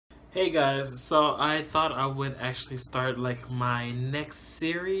Hey guys, so I thought I would actually start like my next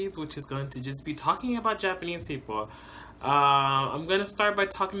series, which is going to just be talking about Japanese people. I'm going to start by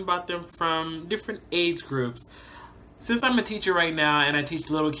talking about them from different age groups. Since I'm a teacher right now and I teach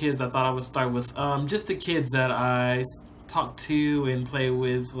little kids, I thought I would start with just the kids that I talk to and play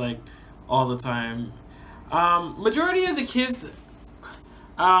with like all the time. Majority of the kids,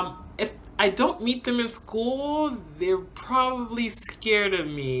 if I don't meet them in school, they're probably scared of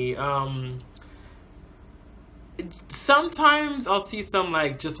me. Sometimes I'll see some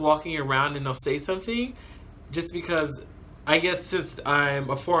like just walking around and they'll say something just because I guess since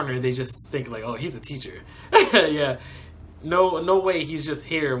I'm a foreigner, they just think like, oh, he's a teacher. Yeah. No way he's just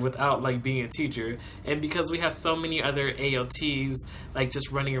here without like being a teacher. And because we have so many other ALTs like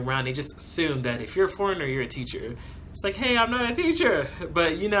just running around, they just assume that if you're a foreigner, you're a teacher. It's like, hey, I'm not a teacher.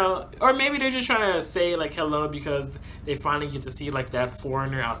 But you know, or maybe they're just trying to say like hello because they finally get to see like that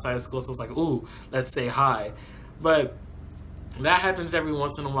foreigner outside of school. So it's like, ooh, let's say hi. But that happens every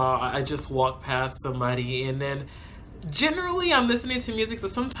once in a while. I just walk past somebody and then generally I'm listening to music, so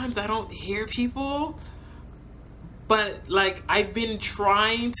sometimes I don't hear people. But like I've been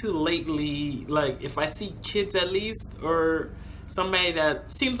trying to lately, like if I see kids at least or somebody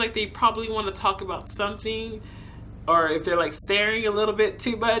that seems like they probably want to talk about something, or if they're like staring a little bit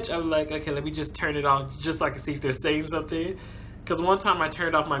too much, I'm like, okay, let me just turn it off just so I can see if they're saying something. Because one time I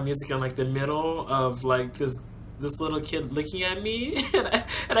turned off my music in like the middle of like this little kid looking at me,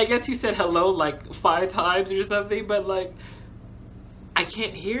 and I guess he said hello like 5 times or something, but like I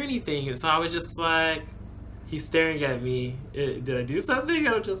can't hear anything, and so I was just like, he's staring at me. Did I do something?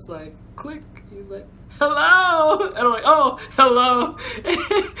 I was just like, click. He's like, hello! And I'm like, oh, hello.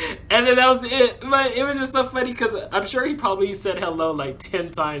 And then that was it. But it was just so funny because I'm sure he probably said hello like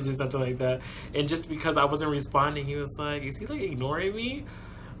 10 times or something like that. And just because I wasn't responding, he was like, is he like ignoring me?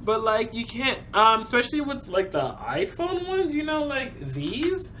 But like, you can't, especially with like the iPhone ones, you know, like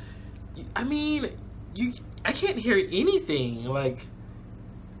these. I mean, I can't hear anything. Like,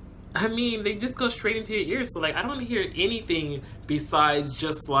 I mean, they just go straight into your ears. So like, I don't hear anything besides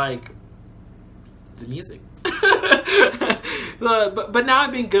just like the music. But now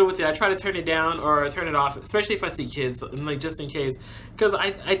I've been good with it. I try to turn it down or turn it off, especially if I see kids, and like just in case. Because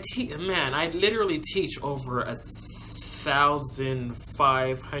I literally teach over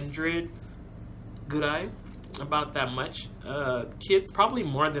 1,500 gurai, about that much kids, probably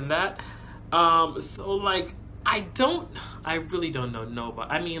more than that. So like I really don't know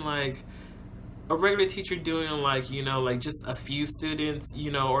nobody. I mean, like a regular teacher doing like, you know, like just a few students, you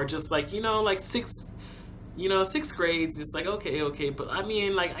know, or just like, you know, like sixth grades. It's like, okay. But I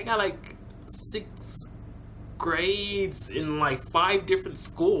mean, like I got like 6 grades in like 5 different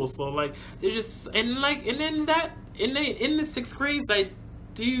schools. So like they're just, and then that in the 6th grades, I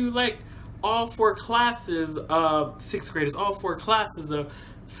do like all 4 classes of 6th graders, all 4 classes of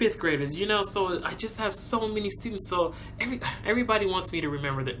 5th graders, you know. So I just have so many students, so everybody wants me to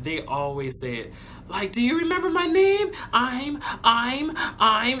remember that. They always say it like, do you remember my name? I'm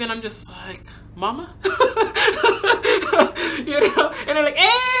and I'm just like, mama. You know, and they're like,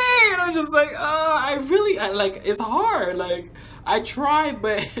 hey, and I'm just like, oh, I like, it's hard. Like I try,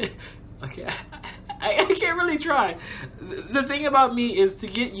 but okay, I can't really try. The thing about me is to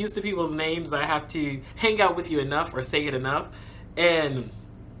get used to people's names, I have to hang out with you enough or say it enough. And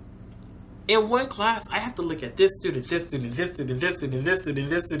in one class, I have to look at this student, this student, this student, this student, this student,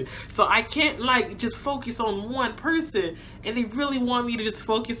 this student. So I can't like just focus on one person, and they really want me to just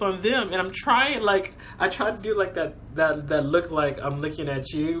focus on them. And I'm trying, like, I try to do like that look like I'm looking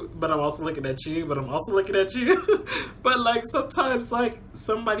at you, but I'm also looking at you, but I'm also looking at you. But like sometimes like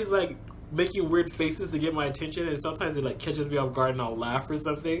somebody's like making weird faces to get my attention, and sometimes it like catches me off guard and I'll laugh or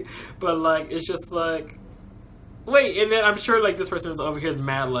something. But like it's just like, wait, and then I'm sure like this person is over here is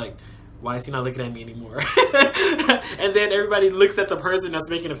mad like, why is he not looking at me anymore? And then everybody looks at the person that's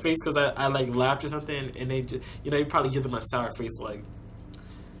making a face because I like laughed or something, and they just, you know, you probably give them a sour face like,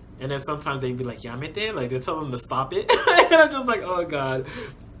 and then sometimes they'd be like, yamete, like they tell them to stop it. And I'm just like, oh god,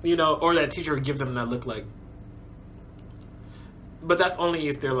 you know, or that teacher would give them that look like. But that's only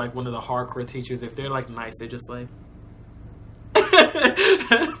if they're like one of the hardcore teachers. If they're like nice, they're just like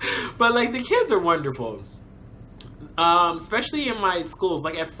but like the kids are wonderful. Especially in my schools.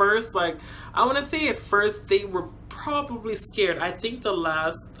 Like at first, like I want to say at first they were probably scared. I think the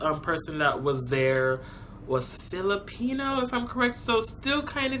last person that was there was Filipino, if I'm correct. So still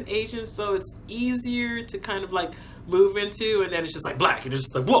kind of Asian, so it's easier to kind of like move into, and then it's just like black, and it's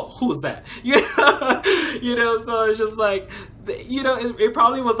just like, whoa, who was that? You know, so it's just like, you know, it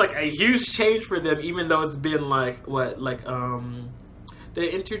probably was like a huge change for them, even though it's been like, what, like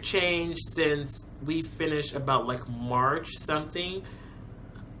the interchange, since we finished about like March something,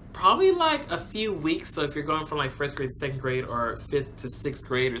 probably like a few weeks. So if you're going from like first grade to second grade, or fifth to sixth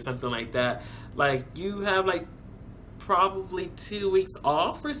grade or something like that, like you have like probably 2 weeks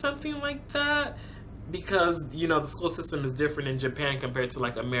off or something like that, because you know the school system is different in Japan compared to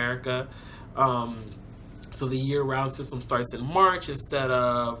like America. So the year-round system starts in March instead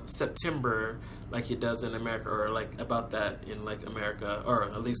of September like it does in America, or like about that in like America, or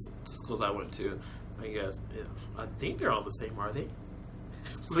at least the schools I went to, I guess. Yeah. I think they're all the same, are they?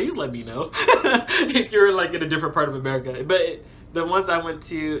 Please let me know if you're like in a different part of America. But the ones I went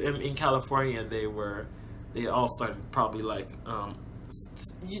to in California, they all started probably like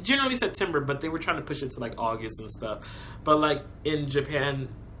generally September, but they were trying to push it to like August and stuff. But like in Japan,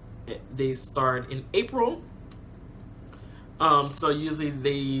 they start in April. So usually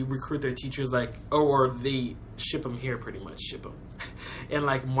they recruit their teachers like, or they ship them here, pretty much ship them in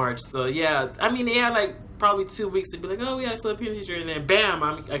like March. So yeah, I mean they had like probably 2 weeks to be like, oh we had a Filipino teacher, and then bam,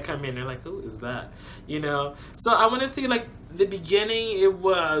 I come in, they're like, who is that? You know. So I want to say like the beginning, it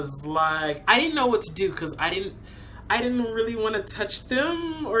was like I didn't know what to do, because I didn't really want to touch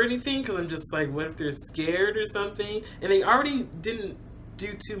them or anything, because I'm just like, what if they're scared or something? And they already didn't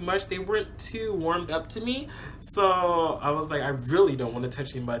do too much. They weren't too warmed up to me, so I was like, I really don't want to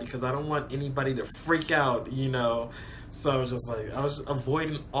touch anybody, because I don't want anybody to freak out, you know. So I was just like, I was just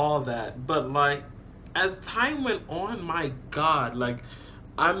avoiding all that. But like as time went on, my God, like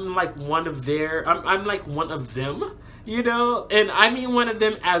I'm like one of their, I'm like one of them, you know. And I mean one of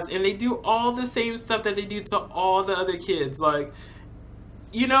them as in they do all the same stuff that they do to all the other kids, like,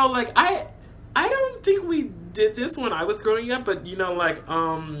 you know, like I don't think we did this when I was growing up, but you know, like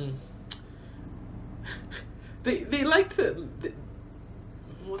they like to,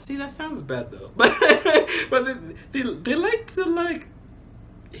 well, see, that sounds bad though, but they like to like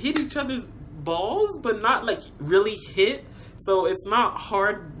hit each other's balls, but not like really hit, so it's not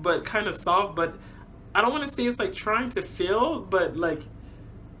hard but kind of soft. But I don't want to say it's like trying to feel, but like,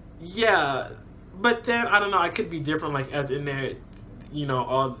 yeah. But then I don't know, I could be different, like as in there, you know,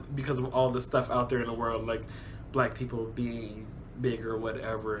 all because of all the stuff out there in the world, like black people being big or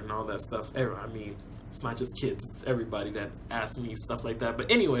whatever and all that stuff. I mean, it's not just kids, it's everybody that asks me stuff like that. But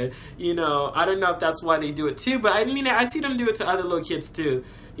anyway, you know, I don't know if that's why they do it too, but I mean, I see them do it to other little kids too,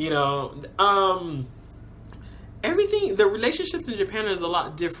 you know. Everything, the relationships in Japan is a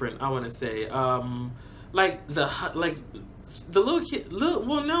lot different, I want to say. Like the little kid,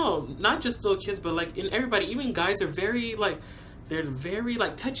 well, no, not just little kids, but like in everybody, even guys are very like, they're very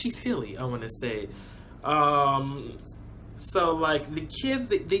like touchy-feely, I want to say. So like the kids,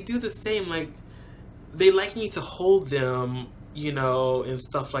 they do the same, like they like me to hold them, you know, and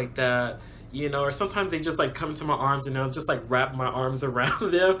stuff like that, you know. Or sometimes they just like come into my arms and they'll just like wrap my arms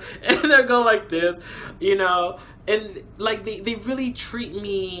around them and they'll go like this, you know. And like they really treat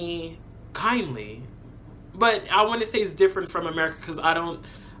me kindly. But I want to say it's different from America, because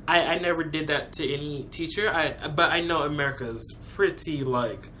I never did that to any teacher. But I know America is pretty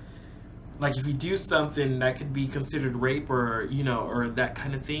like if you do something that could be considered rape, or you know, or that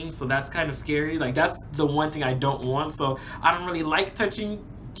kind of thing. So that's kind of scary. Like that's the one thing I don't want. So I don't really like touching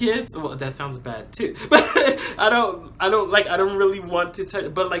kids. Well, that sounds bad too. But I don't really want to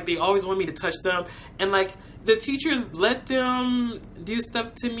touch. But like they always want me to touch them, and like the teachers let them do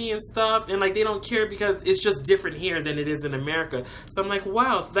stuff to me and stuff, and like they don't care, because it's just different here than it is in America. So I'm like,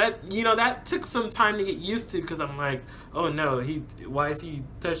 wow. So that, you know, that took some time to get used to, because I'm like, oh no, why is he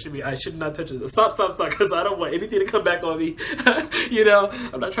touching me? I should not touch it. Stop, because I don't want anything to come back on me. You know,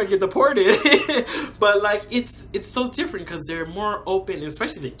 I'm not trying to get deported. But like it's so different, because they're more open,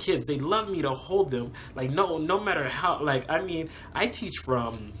 especially the kids. They love me to hold them, like no matter how. Like, I mean, I teach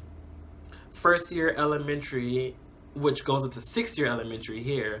from first year elementary, which goes into 6th year elementary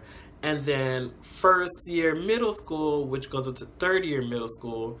here, and then first year middle school, which goes into 3rd year middle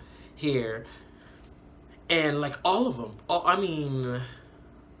school here. And like all of them,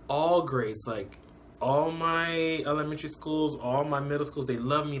 all grades, like all my elementary schools, all my middle schools, they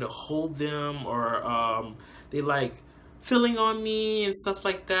love me to hold them, or they like filling on me and stuff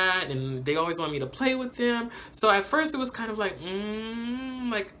like that, and they always want me to play with them. So at first it was kind of like,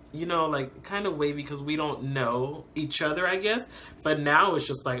 like, you know, like kind of wavy, because we don't know each other, I guess. But now it's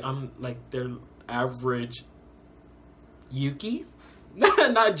just like, I'm like their average Yuki,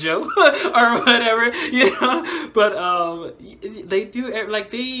 not Joe or whatever, you know. But they do,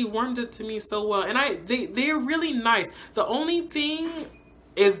 like, they warmed it to me so well, and they're really nice. The only thing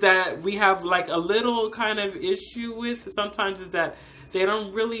is that we have like a little kind of issue with sometimes, is that they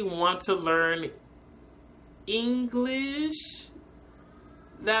don't really want to learn English.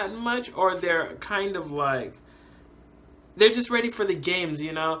 that much, or they're kind of like, they're just ready for the games,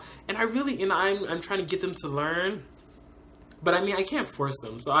 you know? And I really, and I'm trying to get them to learn, but I mean, I can't force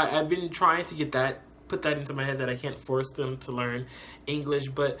them. So I've been trying to put that into my head that I can't force them to learn English,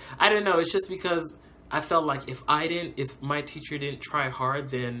 but I don't know, it's just because I felt like if my teacher didn't try hard,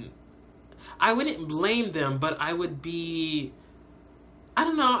 then I wouldn't blame them, but I would be, I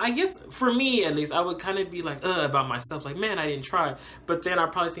don't know, I guess for me at least, I would kind of be like, about myself, like, man, I didn't try. But then I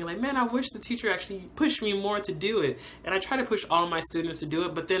probably think like, man, I wish the teacher actually pushed me more to do it. And I try to push all my students to do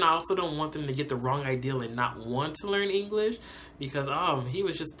it, but then I also don't want them to get the wrong idea and not want to learn English because, he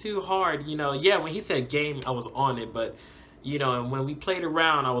was just too hard, you know. Yeah, when he said game, I was on it, but, you know, and when we played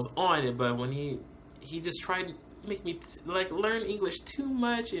around, I was on it, but when he just tried to make me like learn English too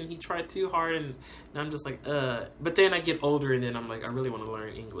much, and he tried too hard, and I'm just like, but then I get older and then I'm like, I really want to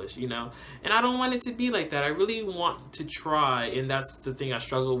learn English, you know, and I don't want it to be like that. I really want to try, and that's the thing I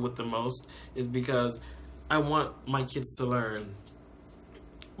struggle with the most, is because I want my kids to learn.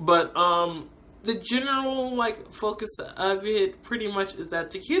 But the general like focus of it pretty much is that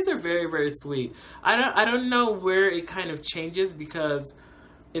the kids are very, very sweet. I don't know where it kind of changes, because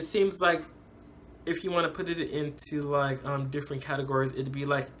it seems like if you want to put it into like different categories, it'd be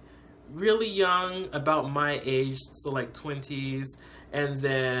like really young, about my age, so like 20s, and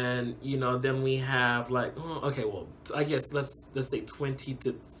then, you know, then we have like, okay, well, I guess let's say 20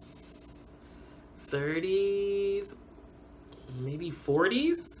 to 30s, maybe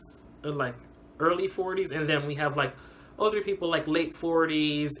 40s, or like early 40s, and then we have like older people like late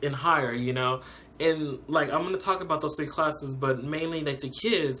 40s and higher, you know. And like, I'm gonna talk about those three classes, but mainly like the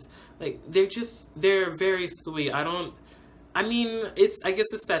kids, like they're very sweet. I mean, I guess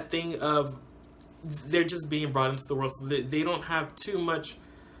it's that thing of they're just being brought into the world, so they don't have too much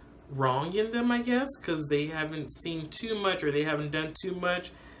wrong in them, I guess, because they haven't seen too much, or they haven't done too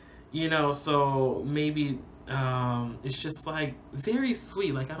much, you know. So maybe it's just like very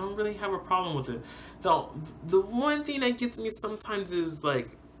sweet. Like, I don't really have a problem with it. The one thing that gets me sometimes is like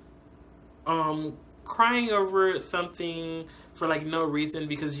crying over something for like no reason,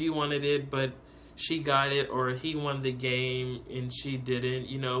 because you wanted it but she got it, or he won the game and she didn't,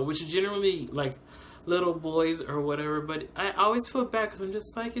 you know, which is generally like little boys or whatever. But I always feel bad, because I'm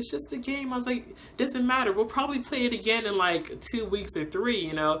just like, it's just a game. I was like, doesn't matter, we'll probably play it again in like 2 weeks or 3,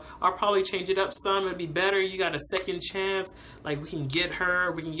 you know. I'll probably change it up some, it'll be better, you got a second chance, like we can get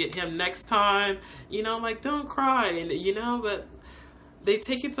her, we can get him next time, you know, like don't cry. And you know, but they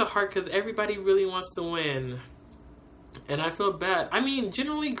take it to heart because everybody really wants to win, and I feel bad. I mean,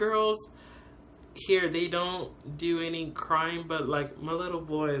 generally girls here, they don't do any crying, but like my little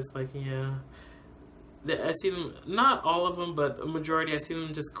boys, like, yeah, I see them, not all of them, but a majority, I see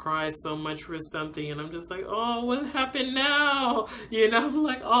them just cry so much for something, and I'm just like, oh, what happened now? You know, I'm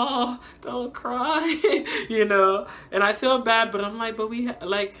like, oh, don't cry, you know, and I feel bad, but I'm like, but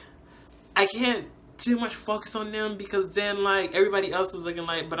I can't too much focus on them, because then like everybody else is looking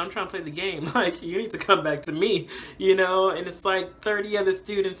like, but I'm trying to play the game, like you need to come back to me, you know. And it's like 30 other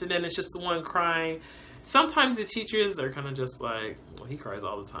students, and then it's just the one crying. Sometimes the teachers are kind of just like, well, he cries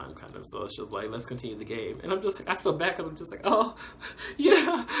all the time, kind of, so it's just like, let's continue the game. And I'm just like, I feel bad, because I'm just like, oh,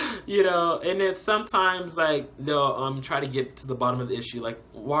 yeah, you know. And then sometimes like they'll try to get to the bottom of the issue, like,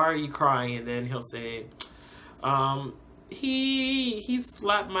 why are you crying? And then he'll say, he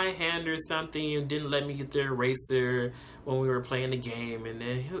slapped my hand or something and didn't let me get the eraser when we were playing the game. And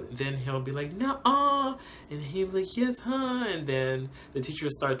then he'll be like, no, and he'll be like, yes, huh? And then the teacher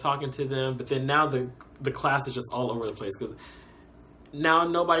will start talking to them, but then now the class is just all over the place, because now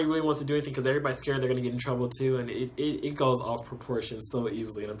nobody really wants to do anything, because everybody's scared they're gonna get in trouble too, and it goes off proportion so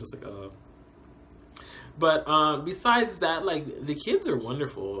easily. And I'm just like, but besides that, like, the kids are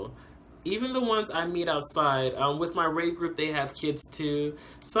wonderful. Even the ones I meet outside, with my raid group, they have kids too.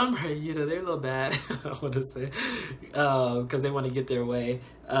 Some are, you know, they're a little bad, I want to say, because they want to get their way.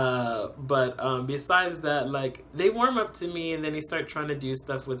 But besides that, like, they warm up to me, and then they start trying to do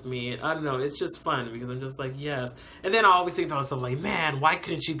stuff with me. And I don't know, it's just fun, because I'm just like, yes. And then I always think to myself, like, man, why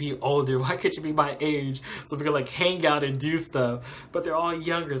couldn't you be older? Why couldn't you be my age? So we could, like, hang out and do stuff. But they're all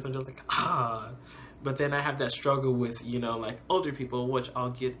younger, so I'm just like, But then I have that struggle with, you know, like older people, which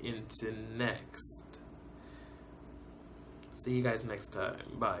I'll get into next. See you guys next time.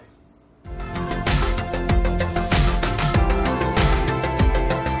 Bye.